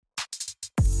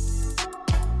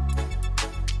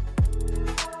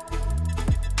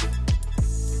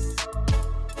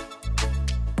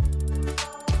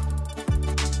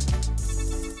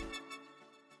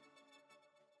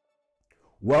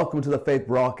Welcome to the Faith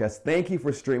Broadcast. Thank you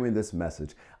for streaming this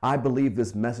message. I believe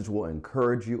this message will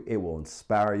encourage you, it will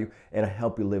inspire you, it'll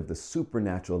help you live the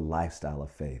supernatural lifestyle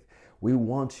of faith. We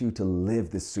want you to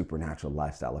live this supernatural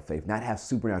lifestyle of faith, not have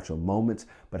supernatural moments,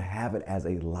 but have it as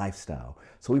a lifestyle.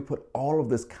 So we put all of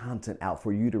this content out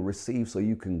for you to receive so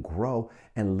you can grow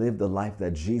and live the life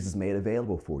that Jesus made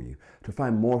available for you. To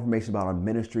find more information about our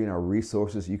ministry and our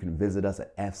resources, you can visit us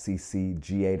at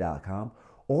fccga.com,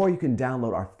 or you can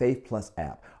download our Faith Plus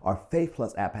app. Our Faith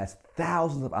Plus app has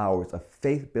thousands of hours of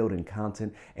faith building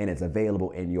content, and it's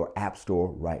available in your app store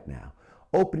right now.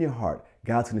 Open your heart.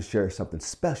 God's going to share something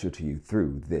special to you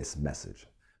through this message.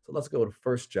 So let's go to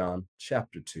 1 John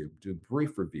chapter 2, do a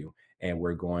brief review, and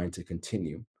we're going to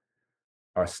continue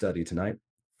our study tonight.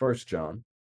 1 John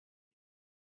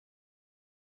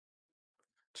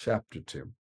chapter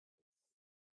 2.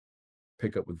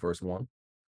 Pick up with verse 1.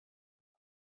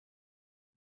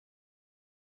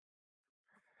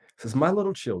 It says, "My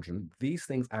little children, these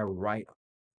things I write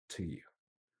to you,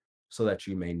 so that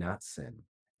you may not sin.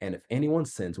 And if anyone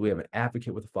sins, we have an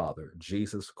advocate with the Father,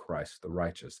 Jesus Christ, the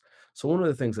righteous." So, one of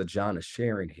the things that John is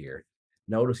sharing here,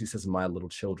 notice he says, "My little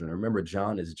children." Remember,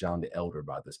 John is John the Elder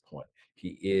by this point.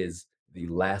 He is the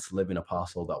last living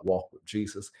apostle that walked with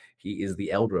Jesus. He is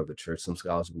the elder of the church. Some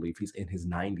scholars believe he's in his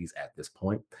 90s at this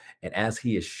point. And as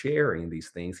he is sharing these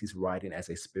things, he's writing as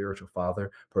a spiritual father,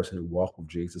 person who walked with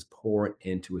Jesus, pouring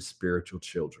into his spiritual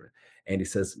children. And he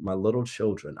says, "My little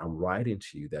children, I'm writing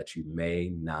to you that you may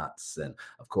not sin."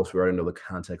 Of course, we already know the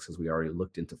context as we already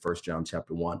looked into 1 John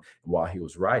chapter 1 and while he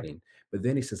was writing. But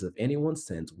then he says, if anyone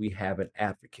sins, we have an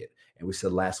advocate. And we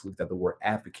said last week that the word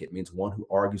advocate means one who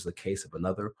argues the case of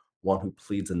another, one who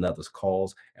pleads another's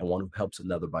cause, and one who helps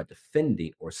another by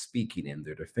defending or speaking in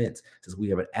their defense. It says, we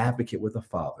have an advocate with the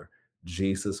Father,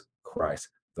 Jesus Christ,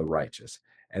 the righteous.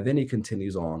 And then he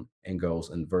continues on and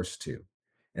goes in verse 2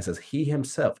 and says, he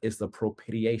himself is the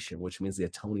propitiation, which means the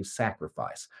atoning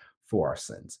sacrifice for our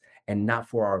sins, and not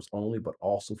for ours only, but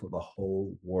also for the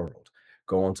whole world.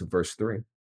 Go on to verse 3.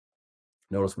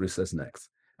 Notice what he says next.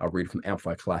 I'll read from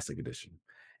Amplified Classic Edition.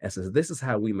 And says, this is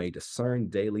how we may discern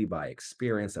daily by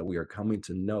experience that we are coming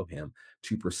to know him,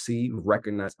 to perceive,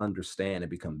 recognize, understand,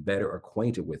 and become better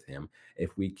acquainted with him,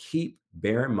 if we keep,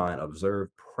 bear in mind,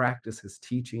 observe, practice his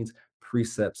teachings,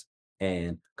 precepts,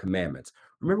 and commandments.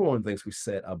 Remember one of the things we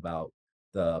said about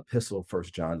the epistle of 1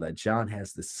 John, that John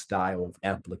has this style of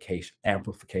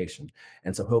amplification.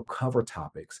 And so he'll cover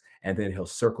topics and then he'll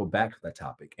circle back to that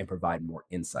topic and provide more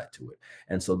insight to it.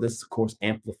 And so this, of course,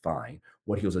 amplifying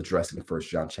what he was addressing in 1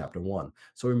 John chapter 1.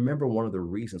 So remember, one of the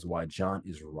reasons why John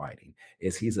is writing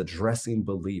is he's addressing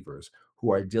believers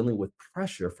who are dealing with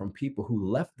pressure from people who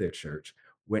left their church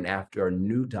when after a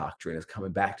new doctrine is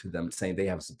coming back to them saying they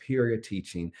have a superior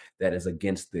teaching that is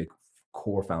against the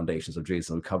core foundations of Jesus.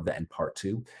 And we covered that in part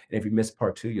 2. And if you missed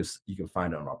part 2, you can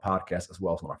find it on our podcast as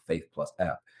well as on our Faith Plus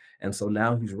app. And so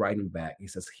now he's writing back. He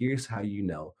says, here's how you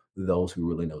know those who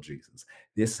really know Jesus.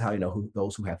 This is how you know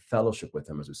those who have fellowship with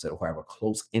him, as we said, who have a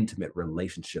close, intimate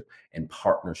relationship and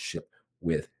partnership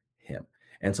with him.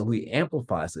 And so he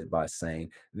amplifies it by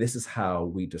saying, this is how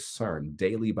we discern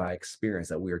daily by experience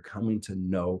that we are coming to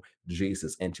know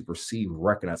Jesus and to perceive,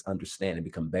 recognize, understand, and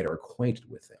become better acquainted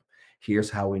with him.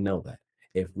 Here's how we know that.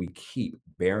 If we keep,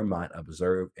 bear in mind,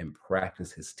 observe, and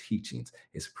practice his teachings,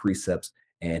 his precepts,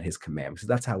 and his commandments. So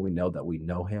that's how we know that we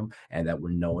know him and that we're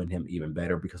knowing him even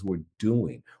better, because we're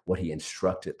doing what he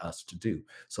instructed us to do.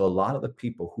 So a lot of the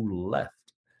people who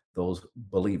left, those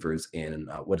believers in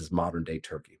what is modern day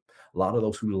Turkey, a lot of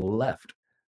those who left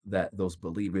those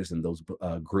believers and those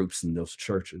groups and those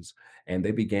churches, and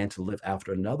they began to live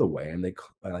after another way, and they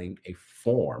claimed a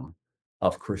form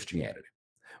of Christianity.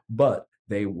 But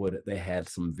they had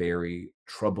some very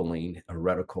troubling,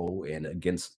 heretical, and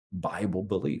against Bible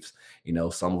beliefs.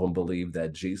 Some of them believed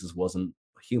that Jesus wasn't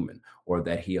human, or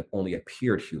that he only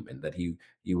appeared human, that he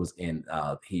was in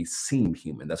he seemed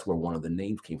human. That's where one of the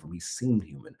names came from. He seemed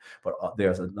human. But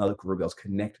there's another group that was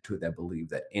connected to it that believed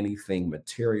that anything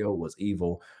material was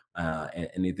evil, and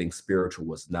anything spiritual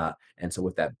was not. And so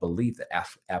with that belief, that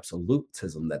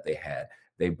absolutism that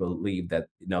they believed that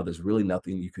there's really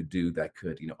nothing you could do that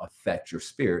could affect your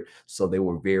spirit. So they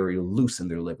were very loose in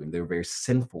their living. They were very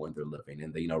sinful in their living,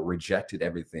 and they rejected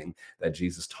everything that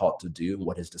Jesus taught to do and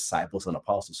what his disciples and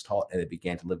apostles taught, and they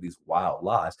began to live these wild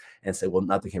lives and say, well,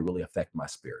 nothing can really affect my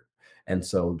spirit. And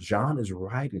so John is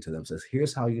writing to them, says,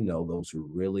 here's how you know those who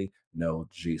really know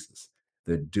Jesus.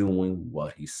 They're doing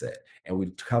what he said. And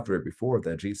we covered it before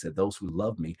that Jesus said, those who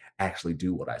love me actually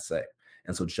do what I say.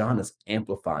 And so John is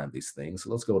amplifying these things. So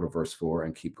let's go to verse 4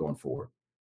 and keep going forward.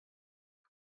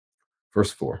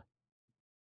 Verse 4.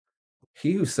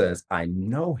 He who says, I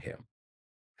know him,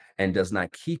 and does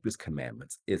not keep his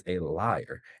commandments is a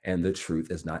liar, and the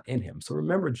truth is not in him. So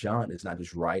remember, John is not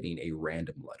just writing a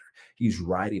random letter, he's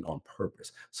writing on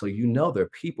purpose. So you know there are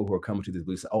people who are coming to these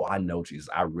beliefs, oh, I know Jesus,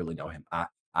 I really know him. I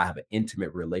have an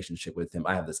intimate relationship with him.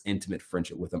 I have this intimate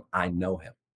friendship with him. I know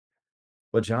him.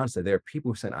 But John said there are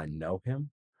people who said, I know him,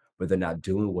 but they're not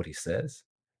doing what he says.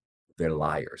 They're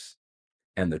liars,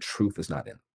 and the truth is not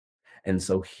in them. And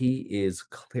so he is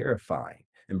clarifying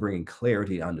and bringing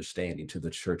clarity and understanding to the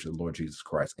church of the Lord Jesus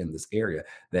Christ in this area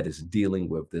that is dealing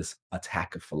with this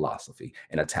attack of philosophy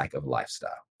and attack of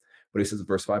lifestyle. But he says in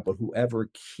verse 5, but whoever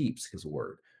keeps his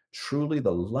word, truly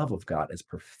the love of God is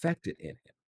perfected in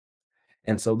him.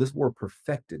 And so this word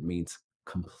perfected means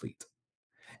complete.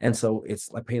 And so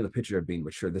it's like painting the picture of being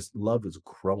mature. This love is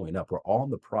growing up. We're all in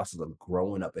the process of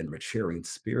growing up and maturing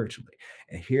spiritually.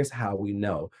 And here's how we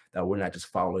know that we're not just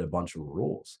following a bunch of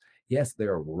rules. Yes,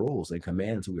 there are rules and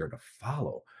commands we are to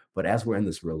follow. But as we're in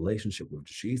this relationship with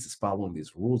Jesus, following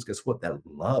these rules, guess what? That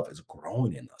love is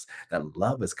growing in us. That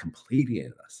love is completing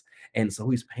in us. And so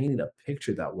he's painting a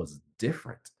picture that was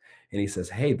different. And he says,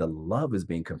 hey, the love is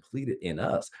being completed in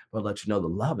us, but I'll let you know the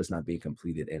love is not being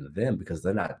completed in them because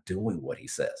they're not doing what he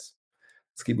says.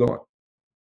 Let's keep going.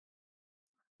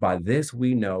 By this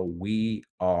we know we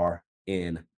are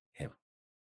in him.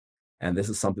 And this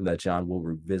is something that John will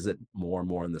revisit more and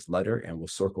more in this letter, and we'll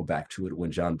circle back to it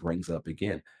when John brings it up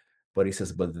again. But he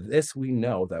says, but this we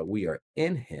know that we are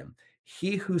in him.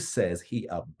 He who says he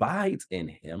abides in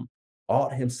him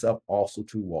ought himself also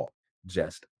to walk,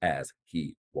 just as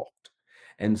he walked.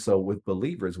 And so, with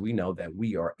believers, we know that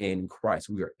we are in Christ.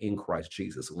 We are in Christ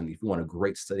Jesus. When if you want a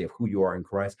great study of who you are in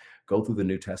Christ, go through the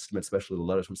New Testament, especially the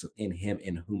letters from in Him,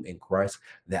 in whom, in Christ.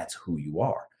 That's who you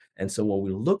are. And so, when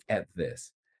we look at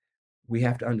this, we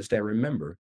have to understand,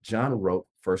 remember, John wrote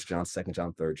First John, Second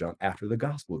John, Third John after the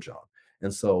Gospel of John.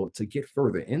 And so to get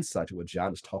further insight to what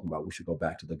John is talking about, we should go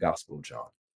back to the Gospel of John.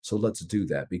 So let's do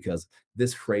that because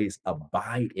this phrase,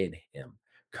 abide in him,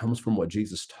 comes from what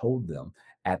Jesus told them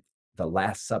at the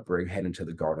Last Supper heading to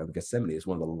the Garden of Gethsemane. It's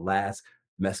one of the last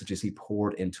messages he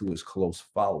poured into his close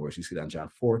followers. You see that in John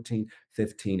 14,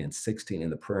 15, and 16 in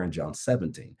the prayer in John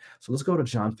 17. So let's go to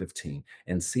John 15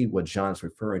 and see what John's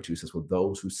referring to. He says, well,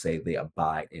 those who say they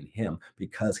abide in him,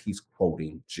 because he's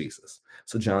quoting Jesus.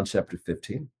 So John chapter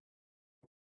 15,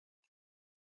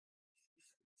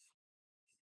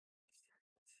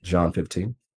 John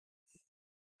 15,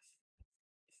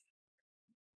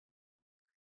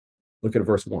 look at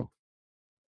verse 1.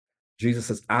 Jesus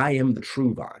says, I am the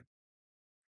true vine,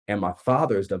 and my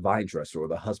father is the vine dresser or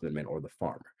the husbandman or the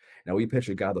farmer. Now we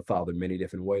picture God the Father in many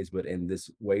different ways, but in this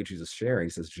way Jesus sharing,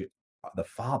 he says, the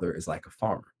Father is like a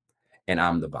farmer, and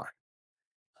I'm the vine.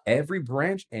 Every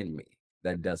branch in me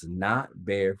that does not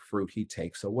bear fruit, he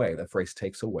takes away. That phrase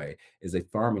takes away is a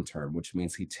farming term, which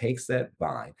means he takes that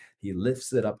vine, he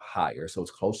lifts it up higher so it's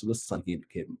close to the sun, he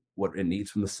get what it needs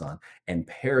from the sun, and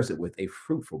pairs it with a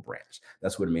fruitful branch.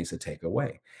 That's what it means to take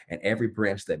away. And every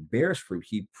branch that bears fruit,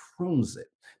 he prunes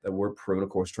it. The word prune, of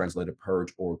course, translated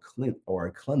purge or clean or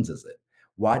cleanses it.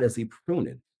 Why does he prune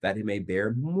it? That it may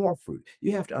bear more fruit.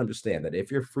 You have to understand that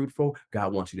if you're fruitful,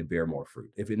 God wants you to bear more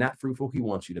fruit. If you're not fruitful, He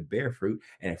wants you to bear fruit.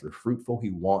 And if you're fruitful, He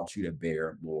wants you to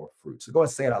bear more fruit. So go ahead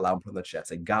and say it out loud and put it in the chat.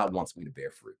 Say, God wants me to bear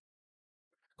fruit.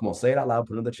 Come on, say it out loud,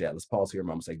 put it in the chat. Let's pause here a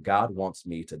moment. Say, God wants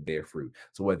me to bear fruit.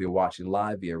 So whether you're watching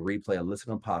live, via replay, or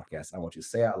listening on podcast, I want you to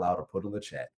say out loud or put in the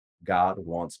chat, God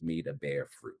wants me to bear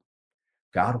fruit.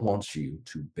 God wants you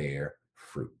to bear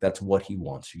fruit. That's what he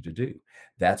wants you to do.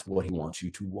 That's what he wants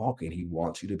you to walk in. He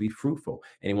wants you to be fruitful.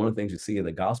 And one of the things you see in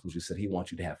the Gospels, you said he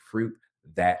wants you to have fruit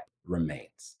that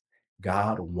remains.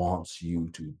 God wants you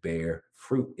to bear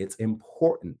fruit. It's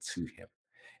important to him.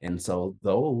 And so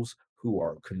those who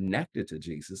are connected to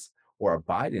Jesus or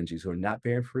abide in Jesus who are not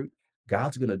bearing fruit,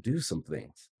 God's going to do some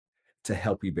things to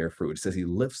help you bear fruit. It says he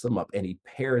lifts them up and he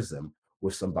pairs them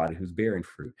with somebody who's bearing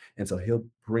fruit. And so he'll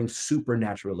bring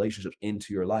supernatural relationships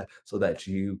into your life so that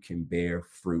you can bear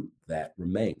fruit that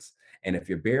remains. And if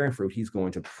you're bearing fruit, he's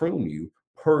going to prune you,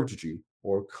 purge you,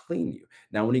 or clean you.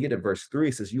 Now, when you get to verse 3,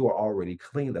 it says you are already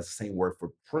clean. That's the same word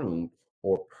for pruned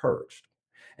or purged.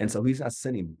 And so he's not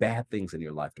sending bad things in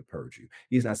your life to purge you.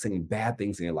 He's not sending bad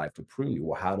things in your life to prune you.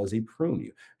 Well, how does he prune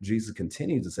you? Jesus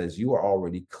continues and says, you are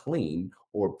already clean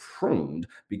or pruned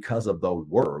because of the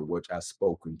word which I've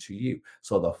spoken to you.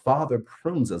 So the Father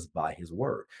prunes us by his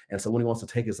word. And so when he wants to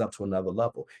take us up to another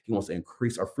level, he wants to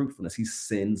increase our fruitfulness. He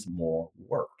sends more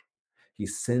word. He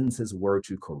sends his word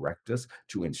to correct us,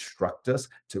 to instruct us,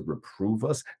 to reprove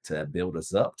us, to build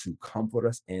us up, to comfort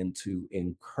us, and to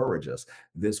encourage us.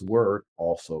 This word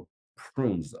also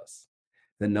prunes us.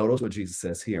 Then notice what Jesus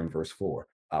says here in verse 4,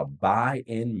 abide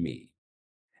in me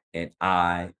and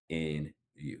I in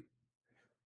you.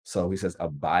 So he says,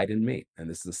 abide in me. And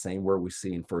this is the same word we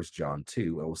see in First John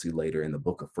 2, and we'll see later in the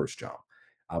book of First John.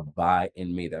 Abide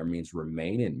in me. That means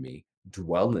remain in me,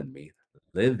 dwell in me,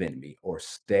 live in me, or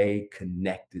stay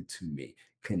connected to me,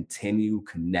 continue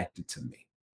connected to me.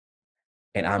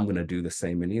 And I'm going to do the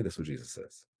same in you. That's what Jesus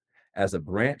says. As a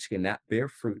branch cannot bear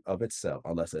fruit of itself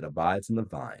unless it abides in the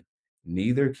vine,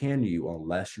 neither can you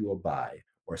unless you abide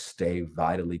or stay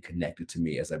vitally connected to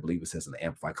me, as I believe it says in the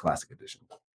Amplified Classic Edition.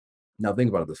 Now, think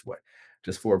about it this way,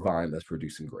 just for a vine that's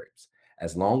producing grapes.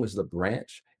 As long as the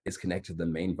branch is connected to the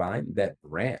main vine, that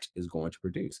branch is going to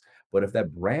produce. But if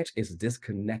that branch is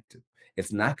disconnected,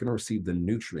 it's not going to receive the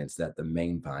nutrients that the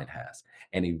main vine has.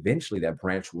 And eventually, that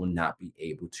branch will not be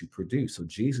able to produce. So,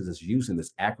 Jesus is using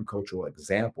this agricultural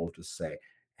example to say,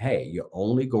 hey, you're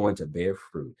only going to bear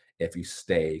fruit if you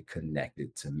stay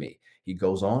connected to me. He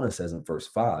goes on and says in verse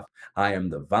 5, I am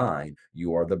the vine,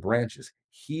 you are the branches.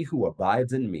 He who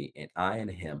abides in me and I in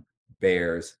him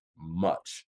bears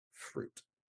much fruit.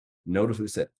 Notice what he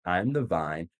said, I'm the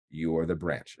vine, you are the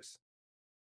branches.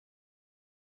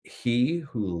 He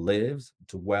who lives,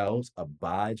 dwells,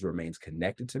 abides, remains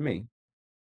connected to me,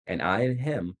 and I in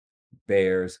him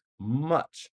bears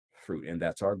much fruit. And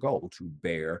that's our goal, to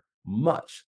bear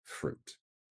much fruit.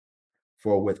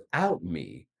 For without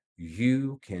me,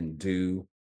 you can do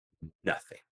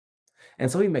nothing.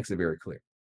 And so he makes it very clear.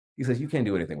 He says, you can't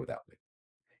do anything without me.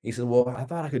 He said, well, I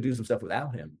thought I could do some stuff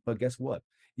without him. But guess what?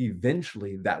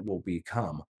 Eventually, that will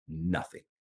become nothing.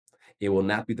 It will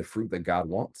not be the fruit that God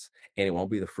wants, and it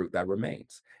won't be the fruit that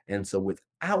remains. And so,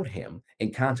 without him,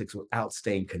 in context, without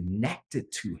staying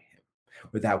connected to him,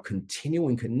 without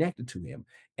continuing connected to him,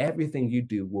 everything you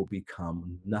do will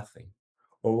become nothing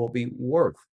or will be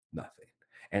worth nothing.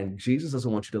 And Jesus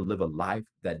doesn't want you to live a life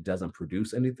that doesn't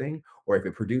produce anything, or if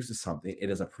it produces something, it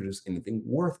doesn't produce anything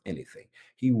worth anything.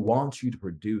 He wants you to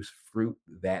produce fruit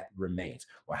that remains.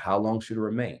 Well, how long should it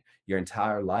remain? Your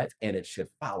entire life, and it should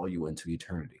follow you into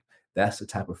eternity. That's the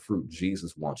type of fruit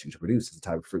Jesus wants you to produce. It's the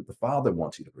type of fruit the Father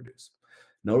wants you to produce.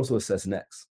 Notice what it says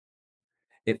next.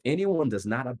 If anyone does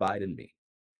not abide in me,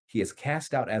 he is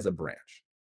cast out as a branch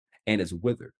and is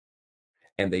withered,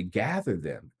 and they gather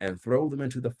them and throw them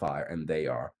into the fire, and they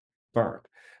are burned.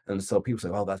 And so people say,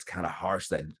 oh, that's kind of harsh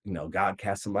that, God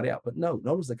cast somebody out. But no,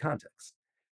 notice the context.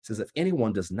 It says, if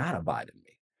anyone does not abide in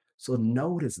me. So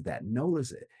notice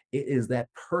it. It is that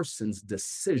person's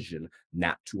decision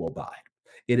not to abide.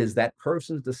 It is that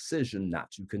person's decision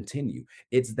not to continue.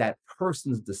 It's that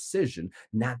person's decision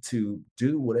not to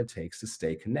do what it takes to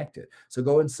stay connected. So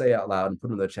go and say out loud and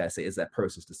put in the chat, say, it's that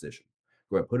person's decision.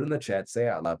 Go ahead, put it in the chat, say it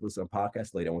out loud, listen to a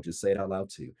podcast later. I want you to say it out loud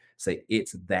too. Say,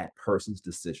 it's that person's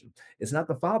decision. It's not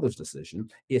the Father's decision,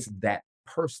 it's that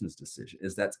person's decision,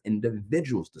 it's that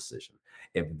individual's decision.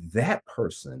 If that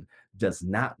person does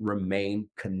not remain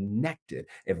connected,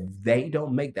 if they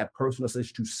don't make that personal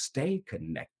decision to stay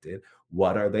connected,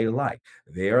 what are they like?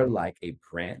 They are like a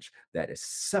branch that is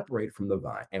separated from the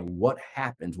vine. And what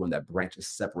happens when that branch is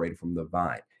separated from the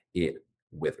vine? It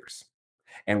withers.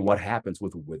 And what happens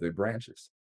with withered branches?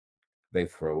 They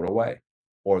throw it away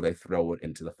or they throw it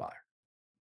into the fire.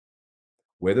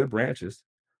 Withered branches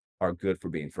are good for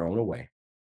being thrown away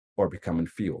or becoming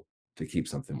fuel to keep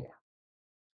something more.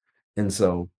 And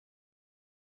so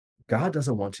God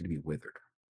doesn't want you to be withered,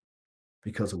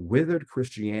 because withered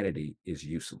Christianity is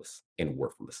useless and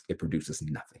worthless. It produces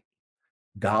nothing.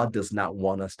 God does not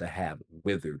want us to have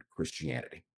withered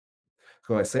Christianity.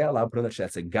 Go ahead, say it out loud, put it in the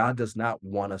chat. Say, God does not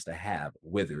want us to have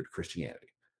withered Christianity.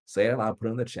 Say it out loud, put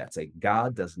it in the chat. Say,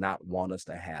 God does not want us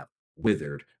to have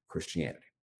withered Christianity.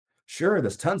 Sure,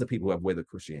 there's tons of people who have withered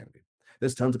Christianity.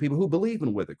 There's tons of people who believe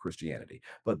in withered Christianity,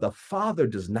 but the Father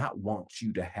does not want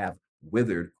you to have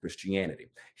withered Christianity.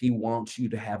 He wants you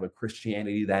to have a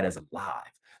Christianity that is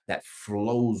alive, that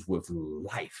flows with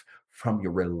life from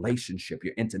your relationship,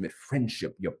 your intimate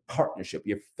friendship, your partnership,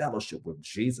 your fellowship with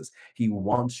Jesus. He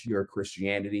wants your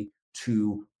Christianity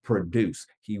to produce.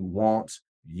 He wants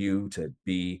you to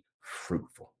be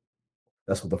fruitful.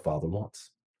 That's what the Father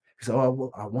wants. He said, oh,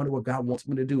 well, I wonder what God wants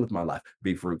me to do with my life.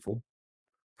 Be fruitful,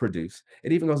 produce.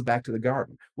 It even goes back to the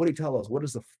garden. What did he tell us? What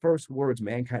is the first words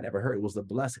mankind ever heard? It was the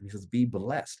blessing. He says, be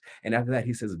blessed. And after that,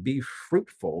 he says, be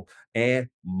fruitful and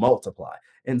multiply.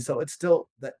 And so it's still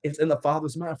that it's in the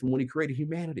Father's mind from when he created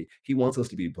humanity. He wants us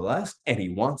to be blessed and he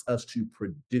wants us to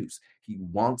produce. He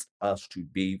wants us to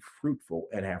be fruitful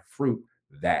and have fruit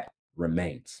that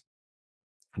remains.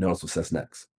 Notice what says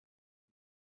next.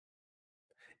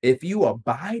 If you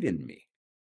abide in me,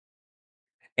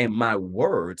 and my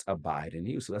words abide in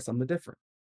you. So that's something different.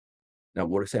 Now,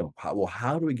 what are saying?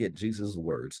 How do we get Jesus'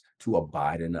 words to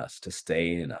abide in us, to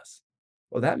stay in us?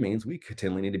 Well, that means we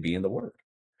continually need to be in the Word.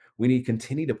 We need to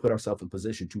continue to put ourselves in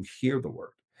position to hear the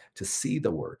Word, to see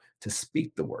the Word, to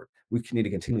speak the Word. We need to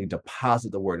continually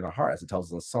deposit the Word in our heart, as it tells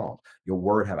us in the Psalm. Your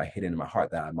Word have I hidden in my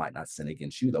heart that I might not sin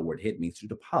against you. The word hid means to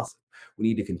deposit. We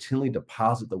need to continually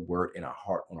deposit the Word in our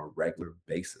heart on a regular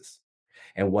basis.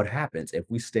 And what happens if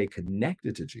we stay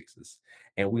connected to Jesus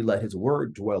and we let his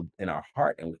word dwell in our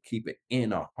heart and we keep it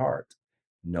in our heart?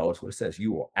 Notice what it says: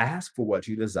 you will ask for what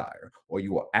you desire, or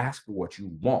you will ask for what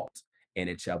you want, and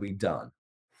it shall be done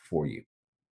for you.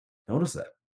 Notice that.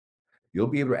 You'll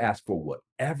be able to ask for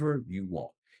whatever you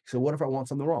want. So, what if I want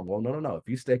something wrong? Well, no, no, no. If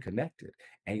you stay connected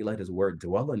and you let his word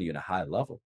dwell in you in a high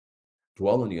level,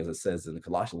 dwell in you, as it says in the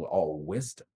Colossians, with all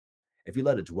wisdom. If you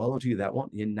let it dwell into you that one,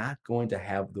 you're not going to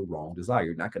have the wrong desire.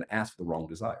 You're not going to ask for the wrong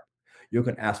desire. You're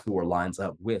going to ask for what lines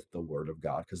up with the word of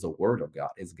God, because the word of God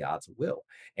is God's will.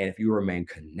 And if you remain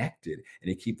connected and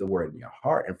you keep the word in your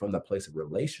heart, and from the place of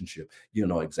relationship, you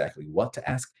know exactly what to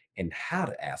ask and how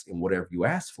to ask. And whatever you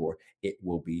ask for, it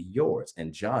will be yours.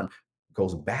 And John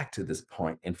goes back to this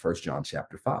point in First John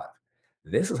chapter 5.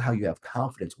 This is how you have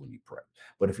confidence when you pray.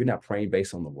 But if you're not praying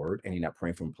based on the word and you're not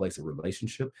praying from a place of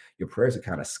relationship, your prayers are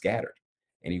kind of scattered.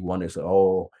 And he wonders,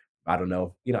 oh, I don't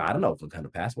know, I don't know if it's going to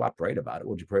pass. Well, I prayed about it.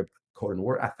 Would you pray according to the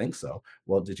word? I think so.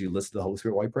 Well, did you listen to the Holy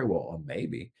Spirit while you pray? Well,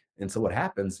 maybe. And so what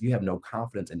happens, you have no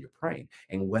confidence in your praying.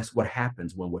 And what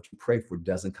happens when what you pray for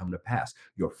doesn't come to pass?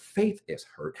 Your faith is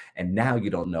hurt. And now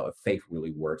you don't know if faith really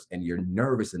works. And you're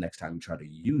nervous the next time you try to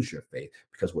use your faith,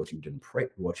 because what you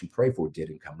pray for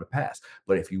didn't come to pass.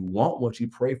 But if you want what you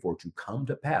pray for to come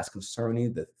to pass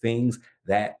concerning the things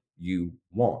that you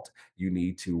want, you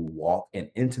need to walk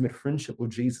in intimate friendship with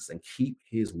Jesus and keep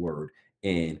his word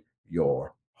in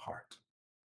your heart.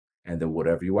 And then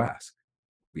whatever you ask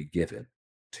will be given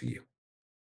to you.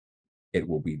 It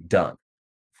will be done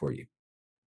for you.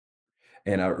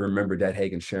 And I remember Dad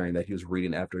Hagen sharing that he was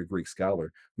reading after a Greek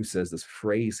scholar who says this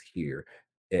phrase here,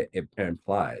 it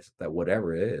implies that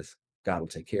whatever it is, God will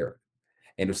take care of it.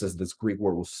 And it says this Greek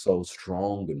word was so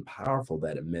strong and powerful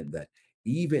that it meant that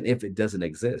even if it doesn't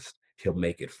exist, he'll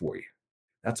make it for you.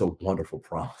 That's a wonderful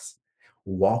promise.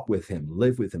 Walk with him,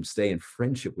 live with him, stay in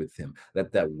friendship with him.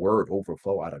 Let that word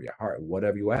overflow out of your heart.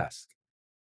 Whatever you ask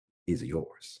is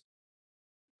yours.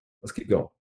 Let's keep going.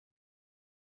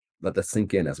 Let that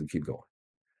sink in as we keep going.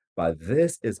 By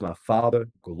this is my Father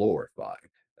glorified,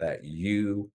 that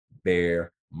you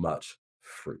bear much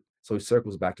fruit. So he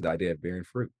circles back to the idea of bearing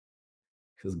fruit,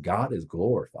 because God is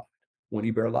glorified when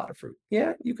you bear a lot of fruit.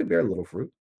 Yeah, you can bear a little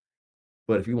fruit,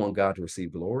 but if you want God to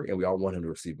receive glory, and we all want him to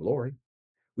receive glory,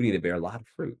 we need to bear a lot of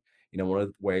fruit. One of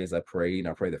the ways I pray,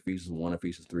 I pray the Ephesians 1,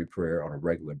 Ephesians 3 prayer on a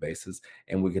regular basis.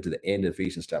 And we get to the end of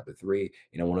Ephesians chapter 3.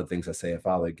 One of the things I say,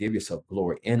 Father, give yourself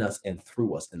glory in us and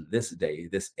through us in this day,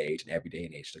 this age, and every day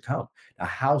and age to come. Now,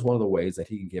 how's one of the ways that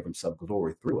he can give himself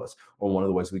glory through us? Or one of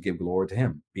the ways we give glory to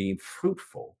him? Being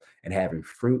fruitful and having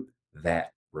fruit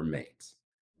that remains.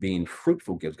 Being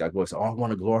fruitful gives God glory. So, I want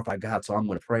to glorify God, so I'm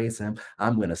going to praise him.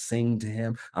 I'm going to sing to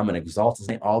him. I'm going to exalt his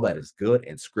name. All that is good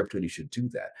and scripture, and you should do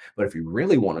that. But if you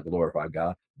really want to glorify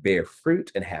God, bear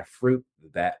fruit and have fruit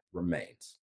that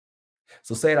remains.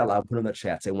 So say it out loud, put it in the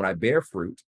chat. Say, when I bear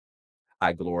fruit,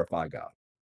 I glorify God.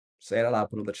 Say it out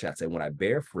loud, put it in the chat. Say, when I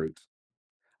bear fruit,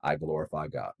 I glorify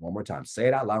God. One more time. Say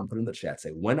it out loud and put it in the chat. Say,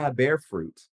 when I bear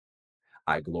fruit,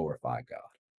 I glorify God.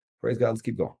 Praise God. Let's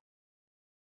keep going.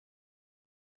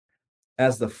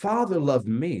 As the Father loved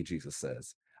me, Jesus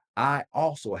says, I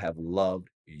also have loved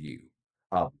you.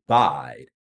 Abide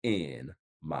in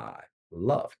my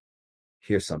love.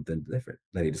 Here's something different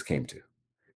that he just came to.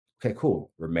 Okay, cool.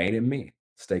 Remain in me.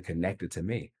 Stay connected to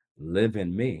me. Live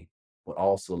in me, but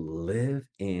also live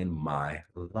in my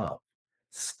love.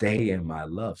 Stay in my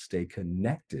love. Stay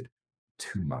connected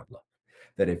to my love.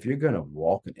 That if you're going to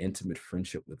walk in intimate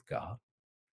friendship with God,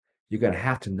 you're going to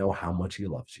have to know how much he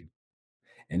loves you.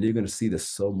 And you're going to see this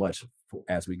so much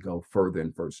as we go further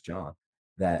in First John,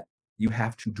 that you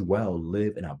have to dwell,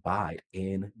 live, and abide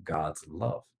in God's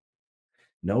love.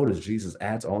 Notice Jesus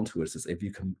adds on to it, says, if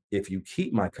you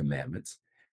keep my commandments,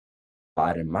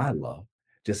 abide in my love,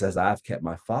 just as I've kept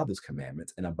my Father's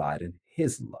commandments and abide in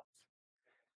his love.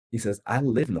 He says, I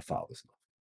live in the Father's love.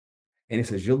 And he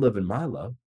says, you'll live in my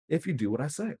love if you do what I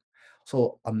say.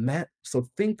 So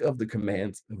think of the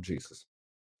commands of Jesus,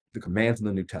 the commands in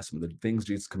the New Testament, the things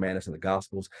Jesus commanded us in the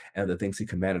Gospels, and the things he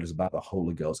commanded us about the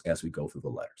Holy Ghost as we go through the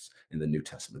letters in the New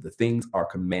Testament. The things are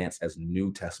commands as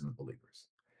New Testament believers.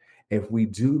 If we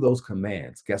do those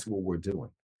commands, guess what we're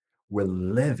doing? We're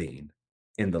living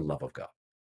in the love of God.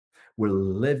 We're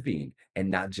living and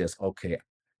not just, okay,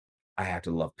 I have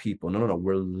to love people. No, no, no.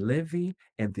 We're living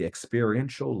in the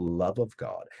experiential love of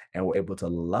God, and we're able to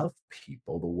love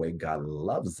people the way God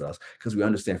loves us because we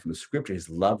understand from the scripture, his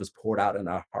love is poured out in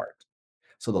our heart.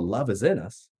 So the love is in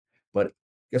us. But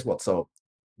guess what? So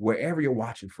wherever you're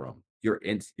watching from, you're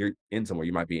in somewhere.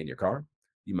 You might be in your car,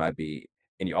 you might be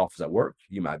in your office at work,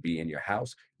 you might be in your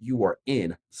house. You are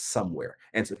in somewhere.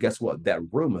 And so guess what? That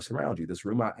room is around you. This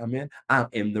room I'm in, I'm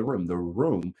in the room. The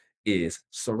room is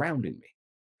surrounding me.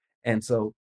 And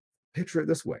so picture it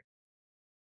this way: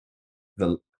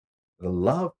 the the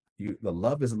love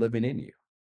is living in you,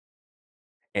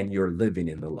 and you're living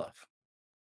in the love.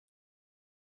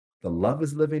 The love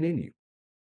is living in you,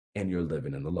 and you're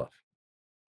living in the love.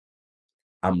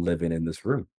 I'm living in this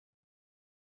room.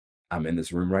 I'm in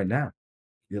this room right now.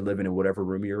 You're living in whatever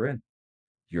room you're in.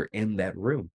 You're in that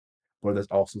room, but there's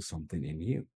also something in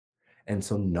you. And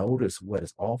so notice what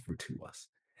is offered to us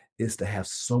is to have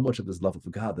so much of this love of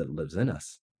God that lives in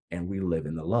us. And we live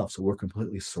in the love. So we're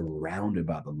completely surrounded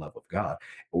by the love of God.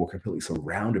 And we're completely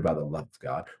surrounded by the love of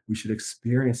God. We should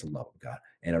experience the love of God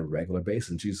on a regular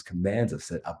basis. And Jesus commands us,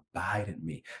 said, abide in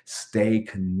me, stay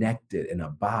connected and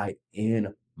abide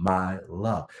in my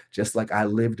love. Just like I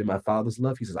lived in my Father's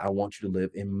love, he says, I want you to live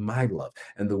in my love.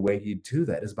 And the way you do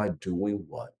that is by doing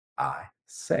what I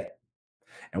say.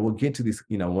 And we'll get to these,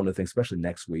 one of the things, especially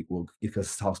next week,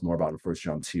 because it talks more about in First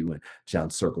John 2 and John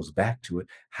circles back to it.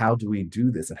 How do we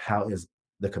do this? And how is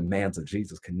the commands of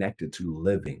Jesus connected to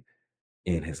living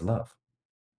in his love?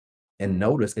 And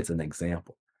notice it's an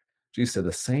example. Jesus said,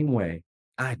 the same way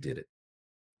I did it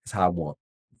is how I want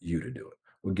you to do it.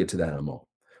 We'll get to that in a moment.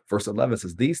 Verse 11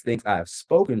 says, these things I have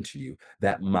spoken to you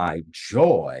that my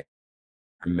joy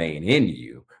remain in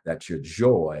you, that your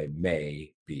joy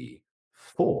may be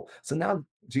full. So now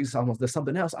Jesus almost, there's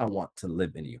something else I want to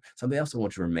live in you, something else I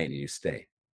want you to remain in you, stay.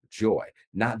 Joy,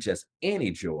 not just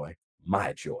any joy,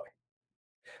 my joy.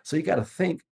 So you got to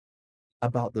think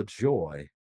about the joy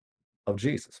of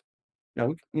Jesus.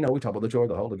 We talk about the joy of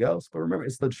the Holy Ghost, but remember,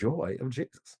 it's the joy of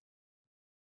Jesus.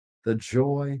 The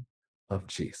joy of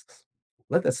Jesus.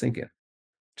 Let that sink in.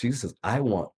 Jesus says, I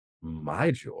want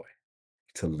my joy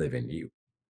to live in you.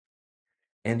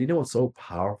 And you know what's so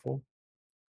powerful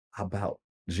about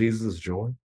Jesus' joy?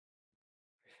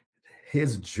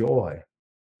 His joy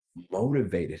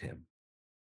motivated him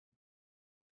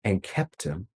and kept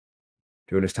him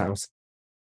during his times.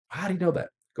 How do you know that?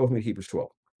 Go with me to Hebrews 12.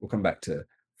 We'll come back to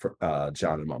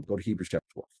John in a moment. Go to Hebrews chapter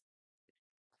 12.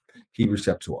 Hebrews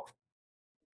chapter 12.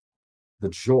 The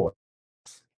joy.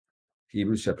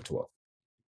 Hebrews chapter 12.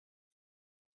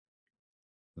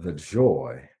 The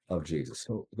joy of Jesus.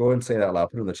 So go ahead and say that out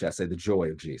loud. Put it in the chat. Say the joy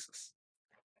of Jesus.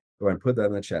 Go ahead and put that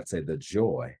in the chat. Say the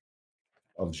joy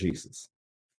of Jesus.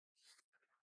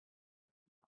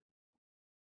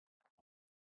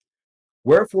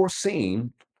 Wherefore,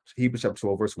 seeing, Hebrews chapter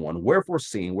 12, verse 1, wherefore,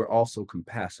 seeing we're also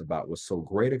compassed about with so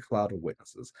great a cloud of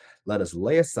witnesses, let us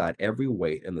lay aside every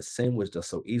weight and the sin which does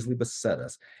so easily beset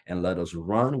us, and let us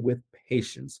run with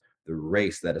patience the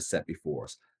race that is set before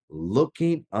us,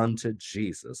 looking unto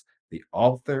Jesus, the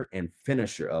author and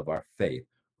finisher of our faith,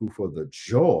 who for the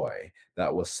joy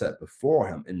that was set before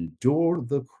him endured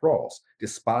the cross,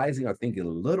 despising or thinking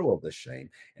little of the shame,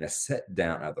 and is set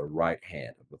down at the right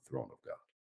hand of the throne of God.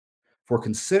 For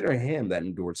consider him that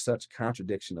endured such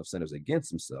contradiction of sinners against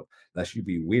himself, lest you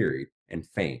be wearied and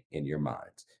faint in your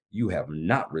minds. You have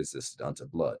not resisted unto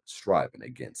blood, striving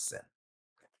against sin.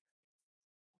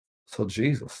 So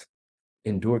Jesus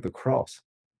endured the cross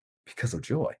because of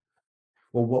joy.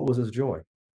 Well, what was his joy?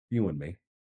 You and me.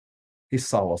 He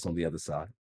saw us on the other side,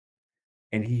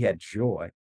 and he had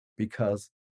joy because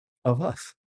of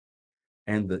us.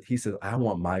 And he says, I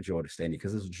want my joy to stay in you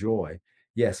because it's joy.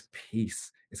 Yes,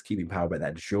 peace is keeping power, but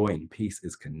that joy and peace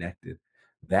is connected.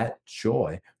 That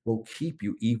joy will keep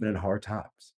you even in hard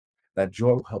times. That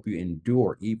joy will help you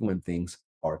endure even when things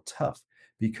are tough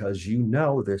because you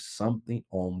know there's something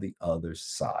on the other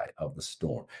side of the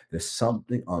storm. There's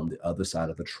something on the other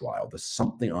side of the trial. There's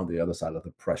something on the other side of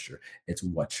the pressure. It's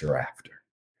what you're after.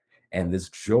 And this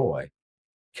joy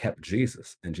kept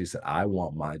Jesus. And Jesus said, I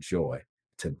want my joy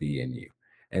to be in you.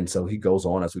 And so he goes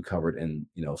on, as we covered in,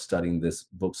 studying this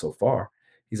book so far.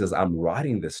 He says, I'm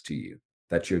writing this to you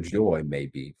that your joy may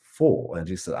be full. And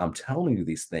Jesus said, I'm telling you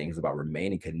these things about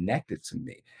remaining connected to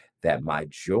me, that my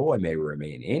joy may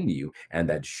remain in you and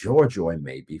that your joy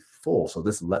may be full. So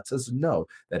this lets us know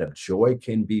that if joy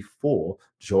can be full,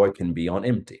 joy can be on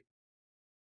empty.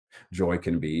 Joy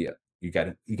can be, you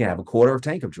can have a quarter of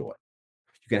tank of joy.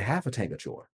 You can have a tank of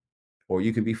joy, or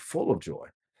you can be full of joy.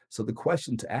 So the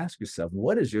question to ask yourself,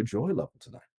 what is your joy level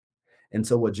tonight? And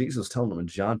so what Jesus was telling them in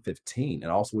John 15,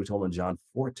 and also what he told them in John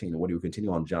 14, and what he would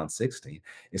continue on John 16,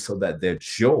 is so that their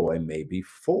joy may be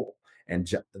full. And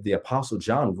the Apostle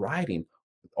John, writing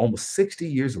almost 60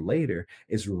 years later,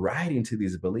 is writing to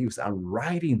these believers, I'm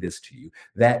writing this to you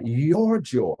that your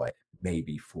joy may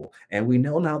be full. And we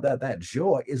know now that that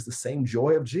joy is the same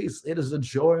joy of Jesus. It is the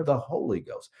joy of the Holy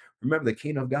Ghost. Remember, the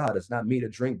kingdom of God is not meat or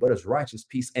drink, but it's righteous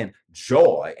peace and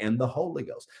joy in the Holy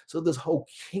Ghost. So this whole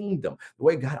kingdom, the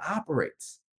way God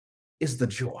operates, is the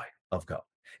joy of God.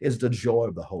 Is the joy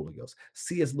of the Holy Ghost.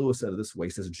 C.S. Lewis said it this way.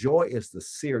 He says, joy is the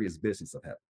serious business of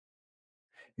heaven.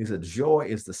 He said, joy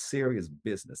is the serious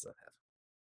business of heaven.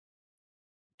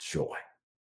 Joy.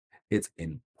 It's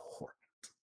important.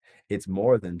 It's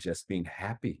more than just being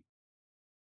happy.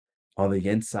 On the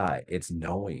inside, it's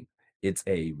knowing, it's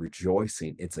a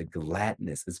rejoicing, it's a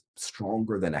gladness, it's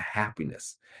stronger than a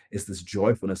happiness. It's this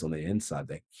joyfulness on the inside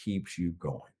that keeps you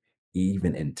going,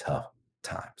 even in tough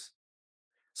times.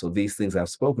 So these things I've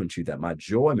spoken to you, that my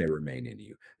joy may remain in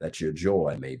you, that your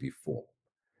joy may be full.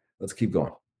 Let's keep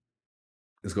going.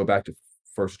 Let's go back to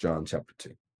First John chapter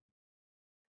 2.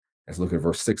 Let's look at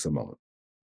verse 6 a moment.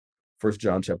 First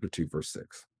John chapter 2, verse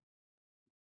 6.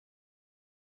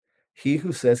 He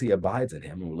who says he abides in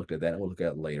him, and we'll look at that, and we'll look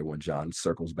at it later when John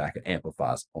circles back and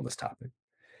amplifies on this topic.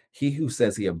 He who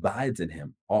says he abides in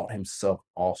him ought himself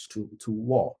also to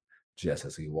walk just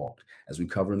as he walked. As we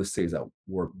cover in the series, that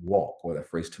word walk, or that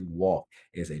phrase to walk,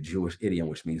 is a Jewish idiom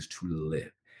which means to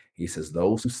live. He says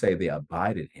those who say they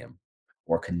abide in him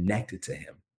or connected to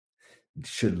him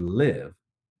should live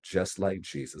just like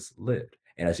Jesus lived.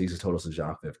 And as Jesus told us in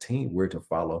John 15, we're to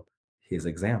follow his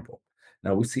example.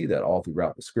 Now we see that all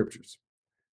throughout the scriptures.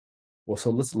 Well, so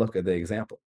let's look at the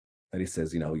example that he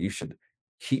says, you should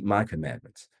keep my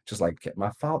commandments, just like I kept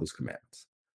my father's commandments.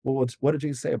 Well, what did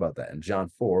Jesus say about that? In John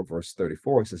 4, verse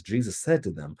 34, he says, Jesus said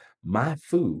to them, my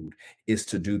food is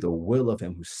to do the will of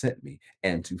him who sent me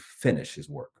and to finish his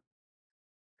work.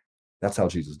 That's how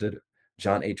Jesus did it.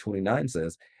 John 8:29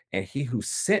 says, and he who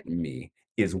sent me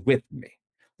is with me.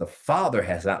 The Father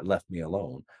has not left me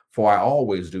alone, for I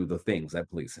always do the things that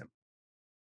please him.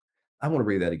 I want to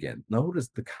read that again. Notice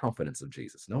the confidence of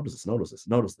Jesus. Notice this, notice this,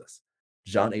 notice this.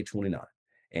 John 8:29.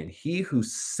 And he who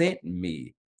sent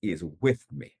me is with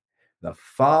me. The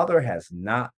Father has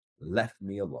not left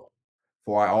me alone,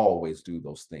 for I always do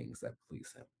those things that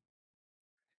please him.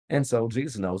 And so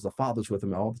Jesus knows the Father's with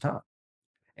him all the time.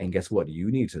 And guess what?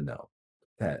 You need to know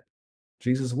that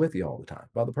Jesus is with you all the time.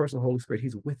 By the person of the Holy Spirit,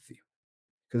 he's with you.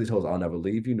 Because he told us, I'll never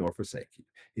leave you nor forsake you.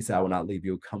 He said, I will not leave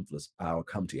you comfortless. I will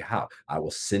come to you. How? I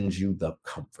will send you the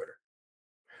comforter.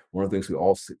 One of the things we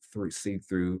all see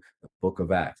through the book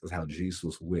of Acts is how Jesus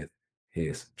was with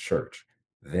his church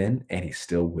then, and he's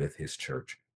still with his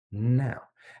church now.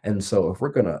 And so if we're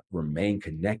going to remain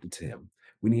connected to him,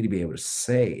 we need to be able to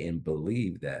say and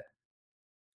believe that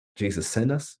Jesus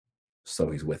sent us, so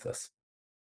he's with us.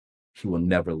 He will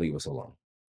never leave us alone.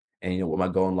 And you know what my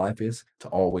goal in life is? To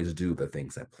always do the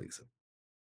things that please him.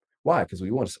 Why? Because we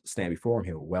want to stand before him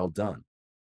here, well done,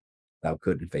 thou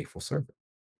good and faithful servant.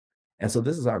 And so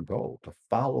this is our goal, to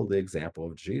follow the example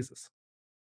of Jesus.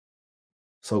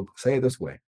 So say it this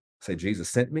way. Say, Jesus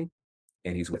sent me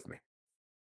and he's with me.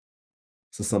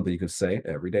 So something you can say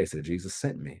every day. Say, Jesus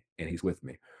sent me and he's with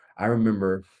me. I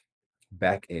remember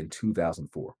back in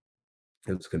 2004,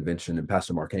 it was a convention, and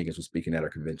Pastor Mark Hankins was speaking at our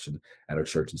convention at our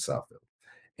church in Southfield.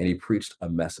 And he preached a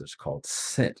message called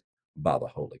Sent by the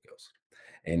Holy Ghost.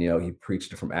 And he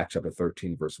preached it from Acts chapter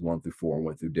 13, verse 1 through 4, and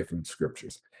went through different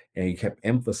scriptures. And he kept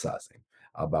emphasizing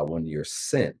about when you're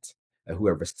sent, and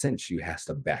whoever sent you has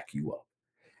to back you up.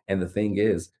 And the thing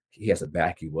is, he has to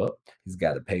back you up. He's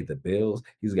got to pay the bills.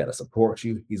 He's got to support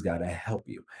you. He's got to help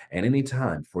you. And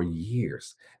anytime for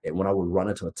years, when I would run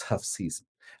into a tough season,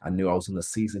 I knew I was in the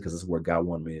season because this is where God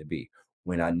wanted me to be.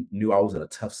 When I knew I was in a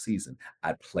tough season,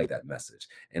 I'd play that message.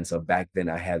 And so back then,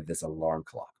 I had this alarm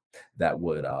clock that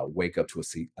would wake up to a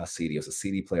CD. It was a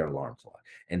CD player alarm clock.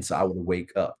 And so I would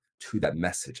wake up to that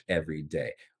message every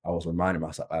day. I was reminding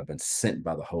myself, I've been sent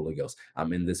by the Holy Ghost.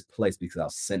 I'm in this place because I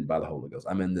was sent by the Holy Ghost.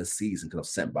 I'm in this season because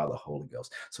I'm sent by the Holy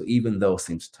Ghost. So even though it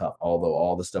seems tough, although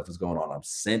all this stuff is going on, I'm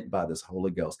sent by this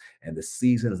Holy Ghost. And the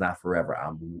season is not forever.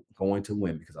 I'm going to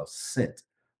win because I was sent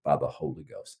by the Holy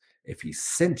Ghost. If he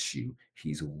sent you,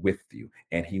 he's with you,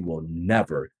 and he will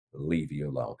never leave you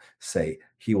alone.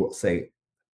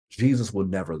 Jesus will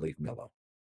never leave me alone.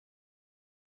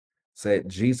 Say,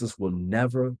 Jesus will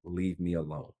never leave me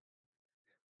alone.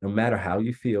 No matter how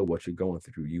you feel, what you're going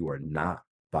through, you are not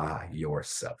by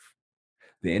yourself.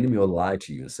 The enemy will lie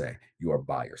to you and say, you are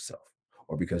by yourself.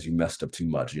 or because you messed up too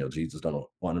much. Jesus doesn't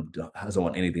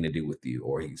want anything to do with you,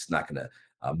 or he's not going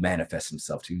to manifest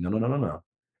himself to you. No, no, no, no, no.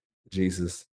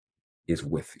 Jesus is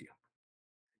with you,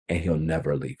 and he'll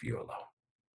never leave you alone.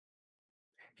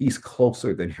 He's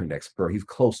closer than your next breath. He's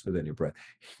closer than your breath.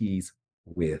 He's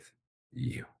with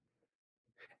you.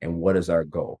 And what is our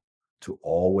goal? To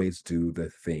always do the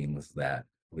things that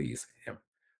please him.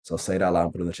 So say it out loud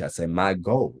and put it in the chat. Say, my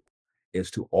goal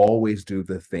is to always do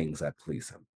the things that please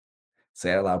him.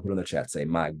 Say it out loud, put it in the chat. Say,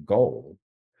 my goal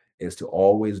is to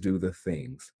always do the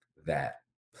things that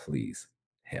please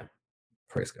him.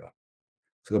 Praise God.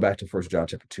 So go back to 1 John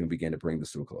chapter 2 and begin to bring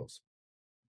this to a close.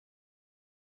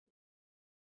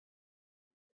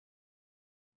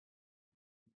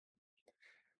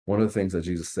 One of the things that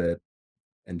Jesus said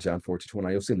in John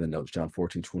 14:29, you'll see in the notes, John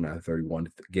 14:29-31,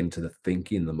 get into the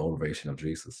thinking, the motivation of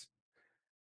Jesus.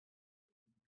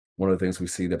 One of the things we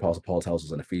see the Apostle Paul tells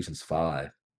us in Ephesians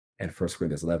 5 and 1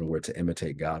 Corinthians 11, we're to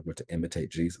imitate God, we're to imitate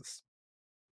Jesus.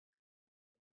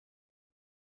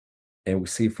 And we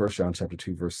see 1 John chapter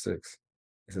 2, verse 6.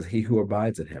 It says, he who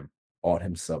abides in him ought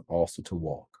himself also to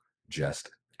walk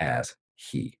just as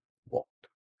he walked.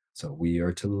 So we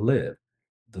are to live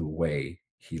the way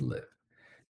he lived.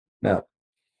 Now,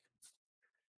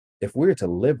 if we're to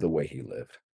live the way he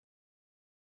lived,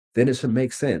 then it should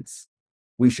make sense.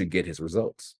 We should get his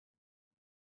results,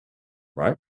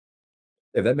 right?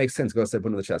 If that makes sense, go ahead and put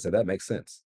it in the chat. Say that makes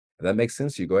sense. If that makes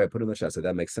sense to you, go ahead and put it in the chat. Say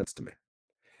that makes sense to me.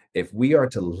 If we are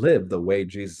to live the way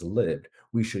Jesus lived,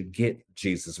 we should get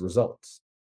Jesus' results.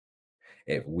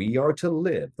 If we are to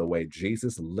live the way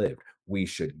Jesus lived, we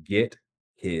should get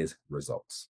his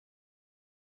results.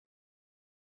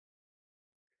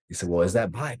 You say, well, is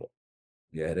that Bible?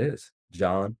 Yeah, it is.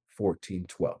 John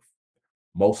 14:12.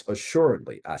 Most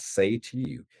assuredly, I say to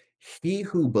you, he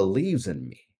who believes in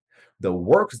me, the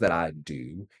works that I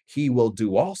do, he will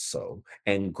do also,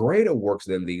 and greater works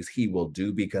than these he will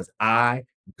do because I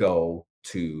go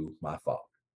to my Father.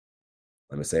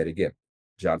 Let me say it again.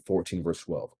 John 14, verse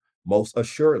 12. Most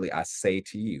assuredly, I say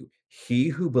to you, he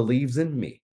who believes in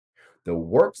me, the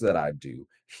works that I do,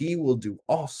 he will do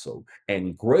also,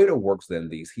 and greater works than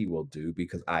these he will do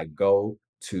because I go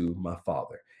to my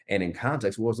Father. And in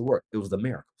context, what was the work? It was the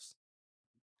miracles.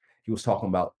 He was talking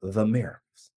about the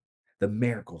miracles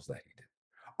that he did.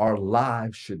 Our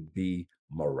lives should be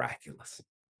miraculous.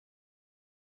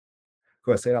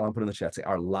 Go ahead, say it out and put it in the chat. Say,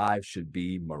 our lives should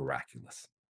be miraculous.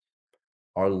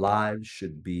 Our lives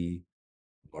should be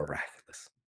miraculous.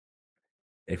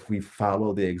 If we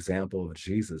follow the example of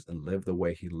Jesus and live the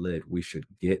way he lived, we should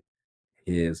get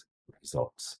his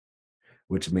results,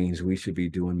 which means we should be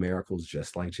doing miracles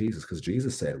just like Jesus, because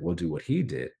Jesus said we'll do what he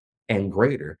did and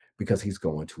greater because he's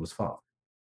going to his Father.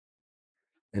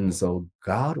 And so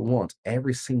God wants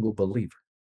every single believer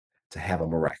to have a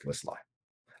miraculous life.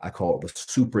 I call it the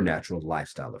supernatural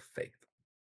lifestyle of faith.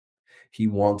 He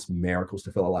wants miracles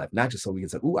to fill our life, not just so we can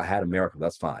say, "Oh, I had a miracle.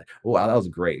 That's fine. Oh, that was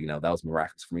great. That was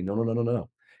miraculous for me." No, no, no, no, no.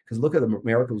 Because look at the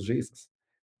miracles of Jesus.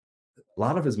 A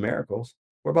lot of his miracles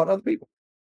were about other people.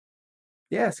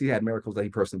 Yes, he had miracles that he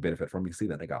personally benefited from. You see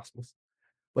that in the Gospels.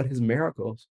 But his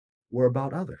miracles were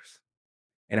about others.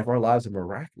 And if our lives are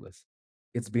miraculous,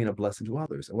 it's being a blessing to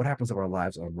others. And what happens if our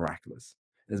lives are miraculous?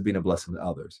 It's being a blessing to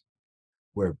others.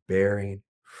 We're bearing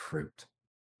fruit.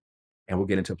 And we'll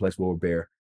get into a place where we'll bear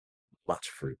much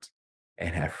fruit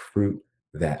and have fruit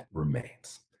that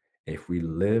remains. If we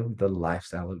live the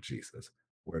lifestyle of Jesus,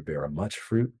 we'll bear much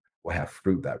fruit, we'll have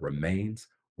fruit that remains,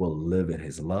 we'll live in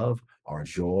his love, our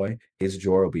joy, his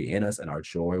joy will be in us, and our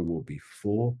joy will be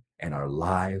full, and our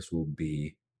lives will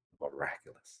be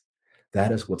miraculous.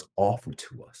 That is what's offered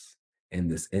to us in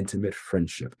this intimate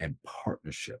friendship and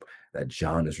partnership that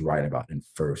John is writing about in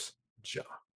 1 John.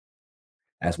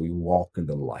 As we walk in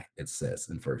the light, it says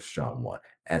in 1 John 1,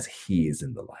 as he is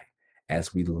in the light,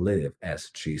 as we live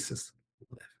as Jesus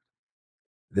lived.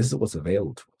 This is what's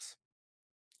available to us.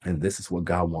 And this is what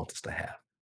God wants us to have.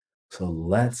 So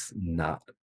let's not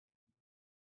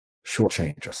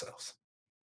shortchange ourselves.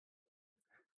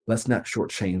 Let's not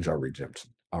shortchange our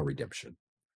redemption.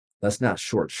 Let's not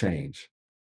shortchange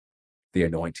the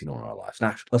anointing on our lives.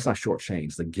 Let's not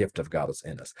shortchange the gift of God that's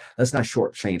in us. Let's not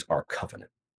shortchange our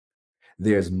covenant.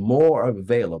 There's more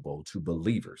available to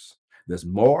believers. There's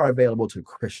more available to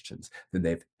Christians than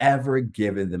they've ever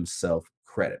given themselves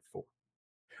credit for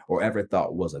or ever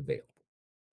thought was available.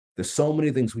 There's so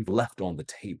many things we've left on the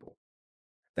table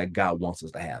that God wants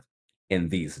us to have in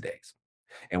these days.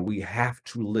 And we have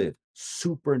to live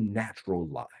supernatural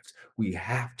lives. We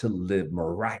have to live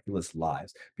miraculous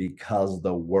lives because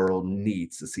the world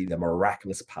needs to see the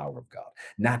miraculous power of God,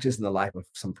 not just in the life of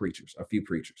some preachers, a few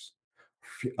preachers,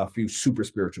 a few super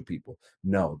spiritual people.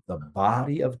 No, the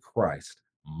body of Christ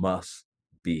must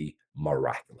be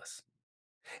miraculous.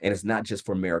 And it's not just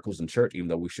for miracles in church, even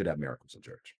though we should have miracles in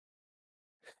church,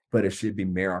 but it should be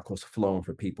miracles flowing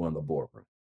for people in the boardroom,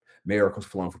 miracles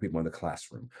flowing for people in the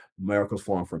classroom, miracles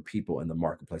flowing from people in the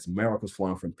marketplace, miracles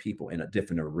flowing from people in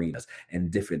different arenas and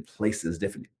different places,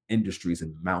 different industries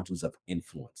and mountains of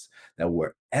influence. That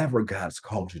wherever God's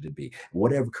called you to be,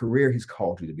 whatever career He's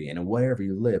called you to be in, and wherever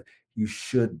you live, you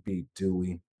should be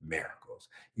doing miracles.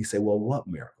 You say, well, what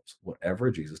miracles?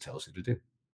 Whatever Jesus tells you to do.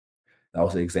 That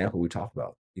was the example we talked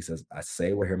about. He says, I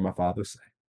say what I hear my Father say.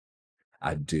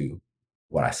 I do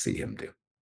what I see Him do.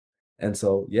 And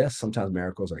so, yes, sometimes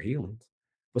miracles are healings,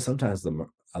 but sometimes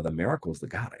the miracle is the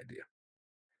God idea.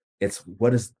 It's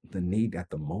what is the need at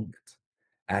the moment.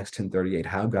 Acts 10:38,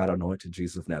 how God anointed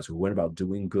Jesus of Nazareth, who went about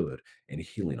doing good and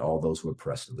healing all those who were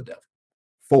oppressed of the devil.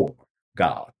 For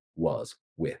God was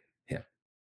with him.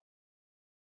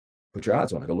 Put your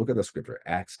eyes on it. Go look at the scripture,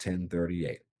 Acts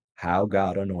 10:38. How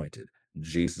God anointed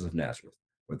Jesus of Nazareth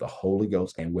with the Holy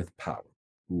Ghost and with power,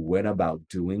 who went about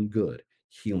doing good,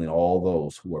 healing all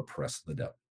those who were oppressed of the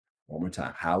devil. One more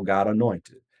time. How God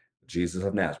anointed Jesus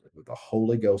of Nazareth with the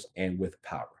Holy Ghost and with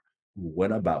power, who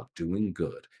went about doing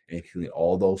good and healing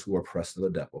all those who were oppressed of the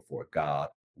devil, for God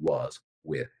was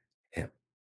with him.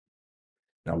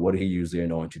 Now, what did he use the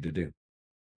anointing to do?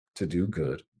 To do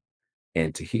good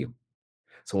and to heal.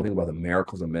 So when we think about the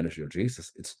miracles and ministry of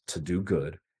Jesus, it's to do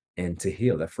good and to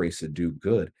heal. That phrase to do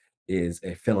good is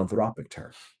a philanthropic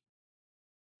term.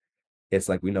 It's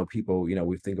like we know people,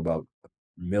 we think about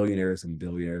millionaires and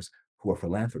billionaires who are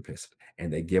philanthropists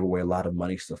and they give away a lot of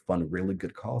money to fund really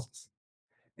good causes.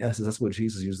 Yes, that's what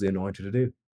Jesus used the anointing to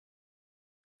do,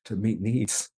 to meet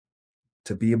needs,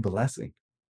 to be a blessing.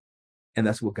 And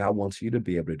that's what God wants you to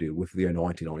be able to do with the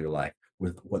anointing on your life,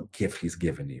 with what gift He's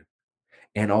given you.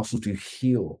 And also to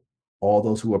heal all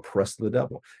those who are oppressed of the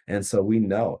devil. And so we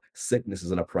know sickness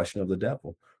is an oppression of the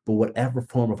devil. But whatever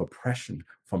form of oppression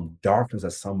from darkness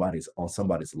that on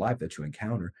somebody's life that you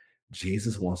encounter,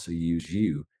 Jesus wants to use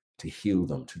you to heal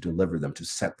them, to deliver them, to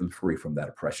set them free from that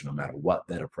oppression, no matter what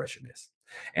that oppression is.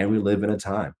 And we live in a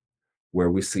time where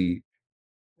we see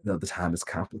the time is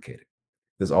complicated.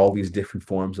 There's all these different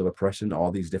forms of oppression,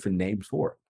 all these different names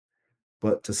for it.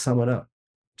 But to sum it up,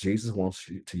 Jesus wants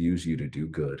you to use you to do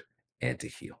good and to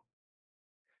heal.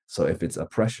 So if it's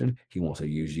oppression, He wants to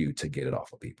use you to get it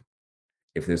off of people.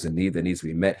 If there's a need that needs to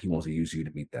be met, He wants to use you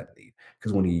to meet that need.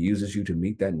 Because when He uses you to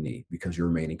meet that need, because you're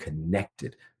remaining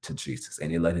connected to Jesus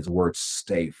and you let His word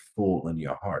stay full in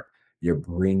your heart, you're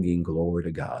bringing glory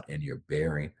to God and you're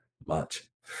bearing much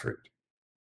fruit.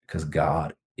 Because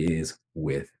God is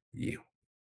with you.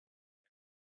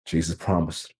 Jesus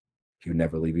promised He would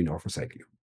never leave you nor forsake you.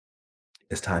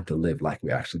 It's time to live like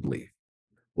we actually believe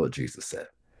what Jesus said.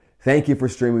 Thank you for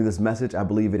streaming this message. I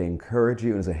believe it encourage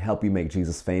you and to help you make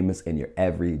Jesus famous in your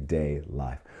everyday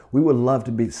life. We would love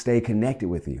to stay connected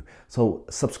with you. So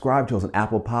subscribe to us on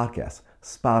Apple Podcasts,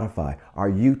 Spotify,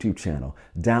 our YouTube channel,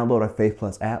 download our Faith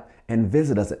Plus app, and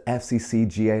visit us at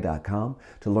fccga.com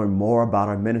to learn more about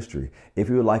our ministry. If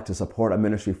you would like to support our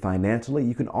ministry financially,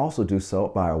 you can also do so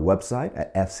by our website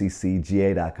at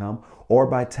fccga.com or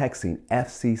by texting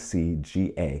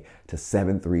FCCGA to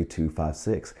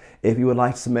 73256. If you would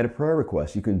like to submit a prayer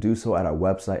request, you can do so at our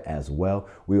website as well.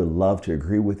 We would love to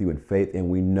agree with you in faith, and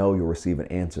we know you'll receive an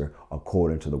answer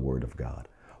according to the Word of God.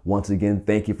 Once again,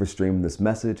 thank you for streaming this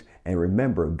message. And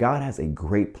remember, God has a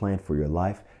great plan for your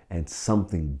life, and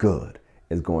something good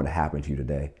is going to happen to you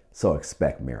today. So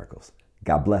expect miracles.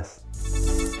 God bless.